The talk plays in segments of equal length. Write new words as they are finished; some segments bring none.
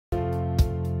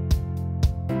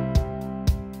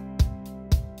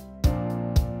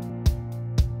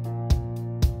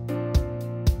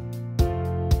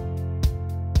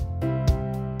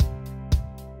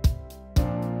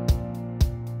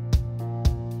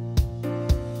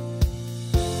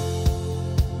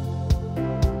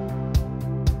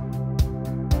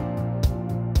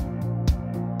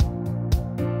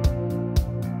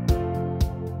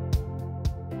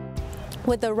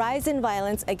With the rise in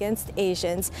violence against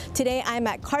Asians, today I'm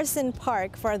at Carson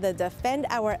Park for the Defend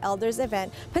Our Elders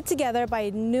event put together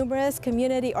by numerous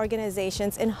community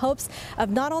organizations in hopes of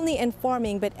not only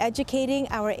informing but educating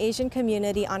our Asian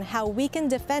community on how we can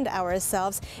defend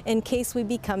ourselves in case we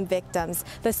become victims.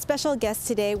 The special guest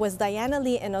today was Diana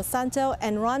Lee Inosanto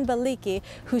and Balicki,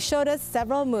 who showed us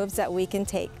several moves that we can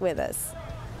take with us.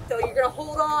 So you're going to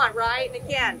hold on, right? And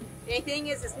again, the thing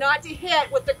is, it's not to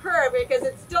hit with the curve because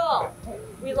it's dull.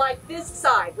 We like this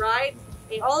side, right?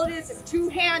 And all it is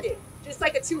two-handed, just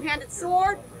like a two-handed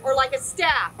sword or like a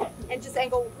staff. And just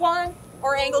angle 1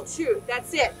 or angle 2.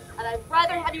 That's it. And I'd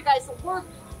rather have you guys work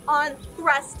on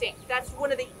thrusting. That's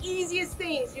one of the easiest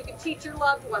things you can teach your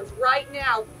loved ones right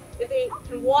now, if they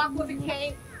can walk with a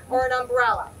cane or an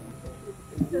umbrella.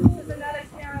 So this is another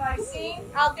scenario I've seen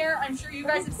out there. I'm sure you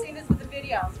guys have seen this with the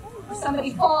videos. Where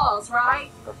somebody falls, right?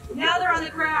 Now they're on the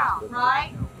ground,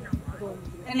 right?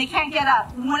 And they can't get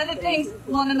up. And one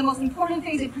of the most important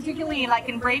things, particularly like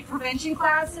in rape prevention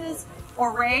classes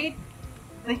or rape,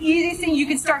 the easiest thing you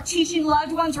can start teaching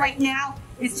loved ones right now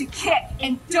is to kick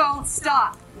and don't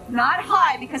stop. Not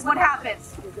high, because what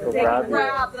happens? They can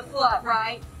grab the foot,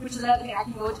 right? Which is another thing. I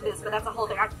can go into this, but that's a whole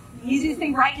thing. The easiest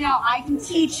thing right now I can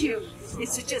teach you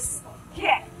is to just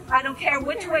kick. I don't care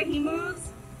which way he moves.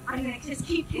 I'm going to just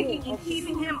keep kicking and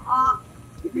keeping him off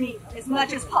me as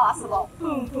much as possible.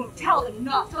 Boom, boom. Tell your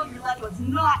loved ones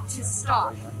not to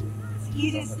stop. It's the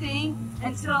easiest thing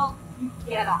until you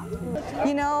get up.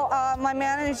 You know, my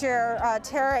manager,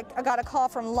 Tarek, got a call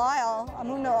from Lyle,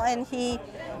 Mundo, and he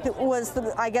was,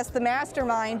 I guess, the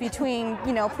mastermind between,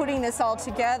 putting this all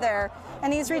together.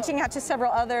 And he's reaching out to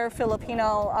several other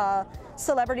Filipino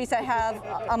celebrities that have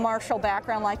a martial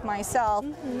background like myself.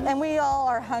 And we all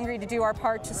are hungry to do our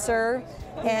part to serve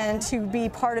and to be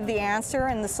part of the answer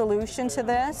and the solution to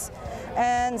this.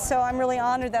 And so I'm really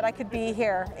honored that I could be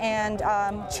here and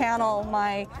channel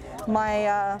my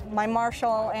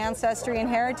martial ancestry and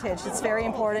heritage. It's very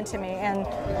important to me, and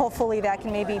hopefully that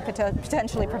can maybe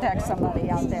potentially protect somebody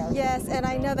out there. Yes, and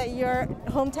I know that your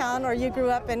hometown, or you grew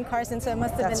up in Carson, so it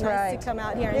must have been nice to come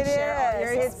out here and share all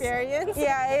your experience.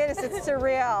 Yeah, it is. It's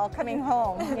surreal coming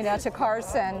home, to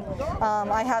Carson.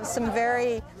 I have some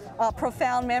very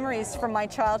profound memories from my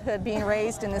childhood being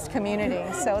raised in this community,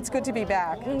 so it's good to be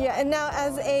back. Yeah, and now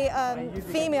as a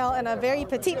female, and a very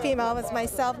petite female as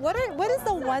myself, what is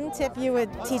the one tip you would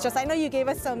teach us? I know you gave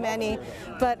us so many,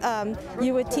 but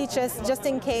you would teach us just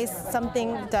in case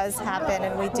something does happen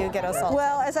and we do get assaulted.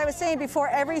 Well, as I was saying before,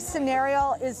 every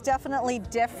scenario is definitely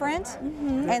different,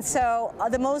 and so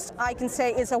the most I can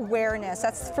say is awareness.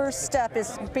 That's the first step,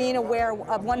 is being aware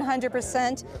of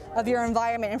 100% of your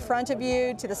environment in front of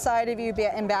you, to the side of you,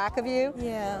 and back of you.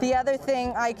 Yeah. The other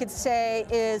thing I could say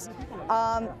is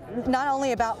not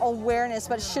only about awareness,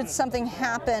 but should something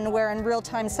happen where in real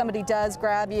time somebody does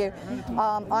grab you,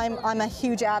 I'm a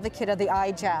huge advocate of the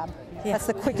eye jab. Yeah. That's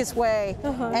the quickest way,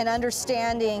 and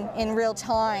understanding in real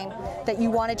time that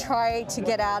you want to try to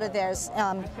get out of there.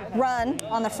 Run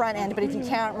on the front end, but if you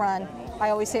can't run, I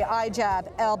always say eye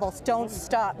jab, elbows, don't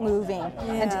stop moving,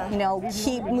 and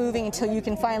keep moving until you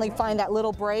can finally find that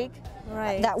little break.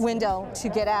 Right. That window to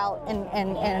get out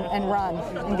and run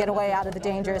and get away out of the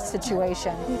dangerous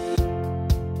situation.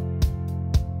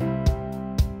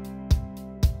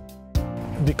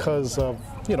 Because of,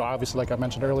 obviously, like I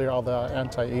mentioned earlier, all the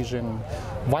anti-Asian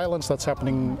violence that's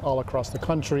happening all across the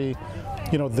country,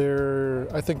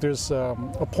 I think there's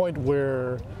a point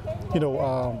where,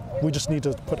 we just need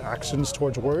to put actions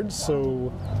towards words.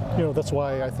 So, that's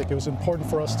why I think it was important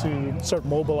for us to start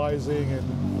mobilizing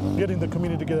and getting the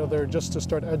community together just to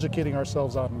start educating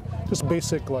ourselves on just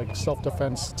basic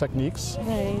self-defense techniques.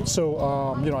 Right. So,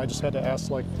 I just had to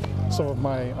ask some of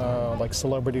my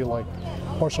celebrity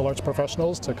martial arts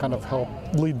professionals to kind of help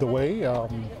lead the way,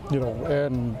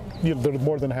 and they're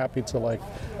more than happy to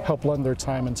help lend their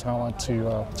time and talent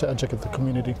to educate the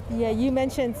community. Yeah, you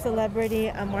mentioned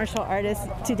celebrity martial artists.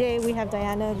 Today we have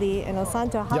Diana Lee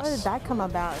Inosanto. How did that come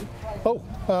about? Oh,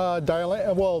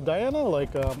 Diana,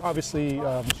 obviously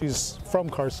she's from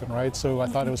Carson, right? So I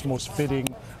thought it was most fitting.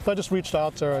 So I just reached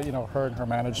out to her, her and her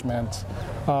management.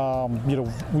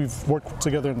 We've worked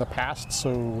together in the past,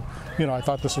 so I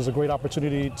thought this was a great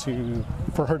opportunity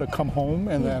for her to come home,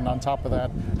 and then on top of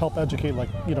that, help educate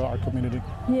our community.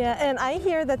 Yeah, and I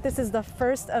hear that this is the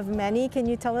first of many. Can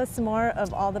you tell us more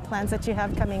of all the plans that you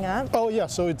have coming up? Oh yeah,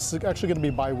 so it's actually going to be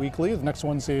bi-weekly. The next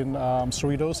one's in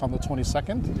Cerritos on the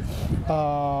 22nd.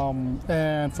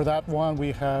 And for that one,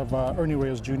 we have Ernie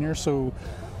Reyes Jr. So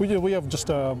we have just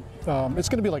it's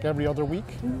going to be like every other week,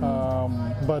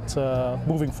 but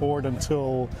moving forward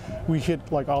until we hit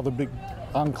all the big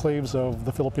enclaves of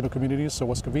the Filipino communities, so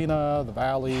West Covina, the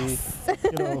Valley,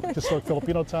 you know, historic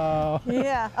Filipino town.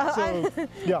 Yeah. So,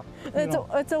 yeah.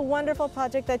 It's a wonderful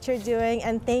project that you're doing,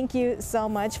 and thank you so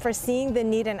much for seeing the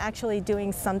need and actually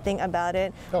doing something about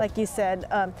it. Oh. Like you said,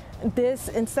 this,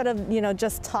 instead of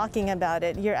just talking about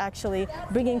it, you're actually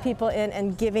bringing people in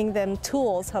and giving them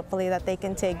tools, hopefully, that they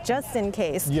can take just in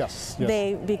case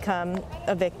they become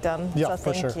a victim. Yeah, so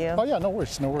for thank sure. you. Oh yeah, no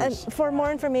worries, no worries. And for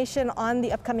more information on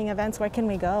the upcoming events, where can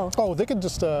we go? Oh, they can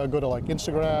just go to like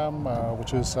Instagram,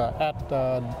 which is at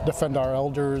Defend Our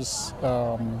Elders,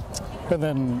 and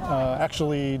then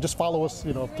actually just follow us,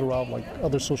 throughout like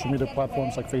other social media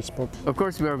platforms like Facebook. Of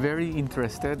course, we are very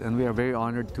interested and we are very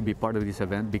honored to be part of this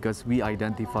event because we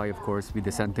identify, of course, with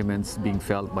the sentiments being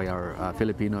felt by our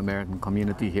Filipino-American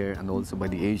community here and also by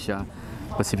the Asia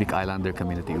Pacific Islander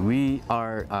community. We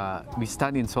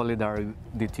stand in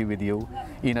solidarity with you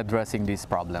in addressing this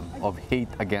problem of hate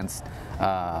against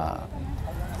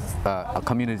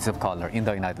communities of color in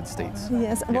the United States.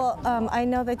 Yes, well, I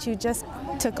know that you just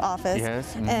took office,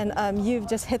 yes. And you've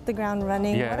just hit the ground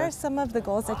running. Yes. What are some of the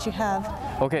goals that you have?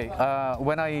 Okay,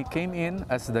 when I came in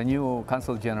as the new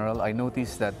Consul General, I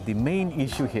noticed that the main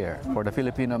issue here for the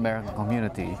Filipino-American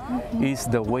community is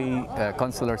the way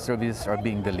consular services are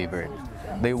being delivered.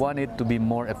 They want it to be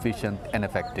more efficient and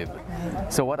effective.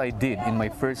 So what I did in my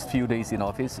first few days in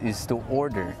office is to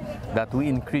order that we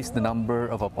increase the number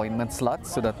of appointment slots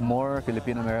so that more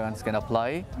Filipino Americans can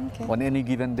apply on any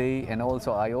given day, and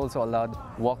I also allowed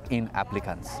walk-in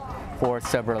applicants for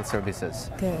several services.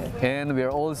 Good. And we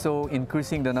are also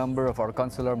increasing the number of our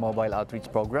consular mobile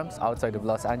outreach programs outside of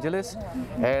Los Angeles,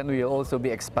 and we will also be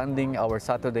expanding our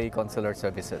Saturday consular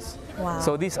services. Wow.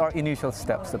 So these are initial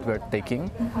steps that we're taking,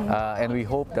 and we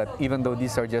hope that even though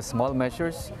these are just small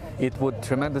measures, it would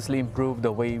tremendously improve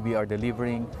the way we are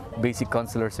delivering basic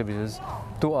consular services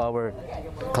to our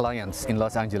clients in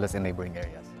Los Angeles and neighboring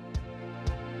areas.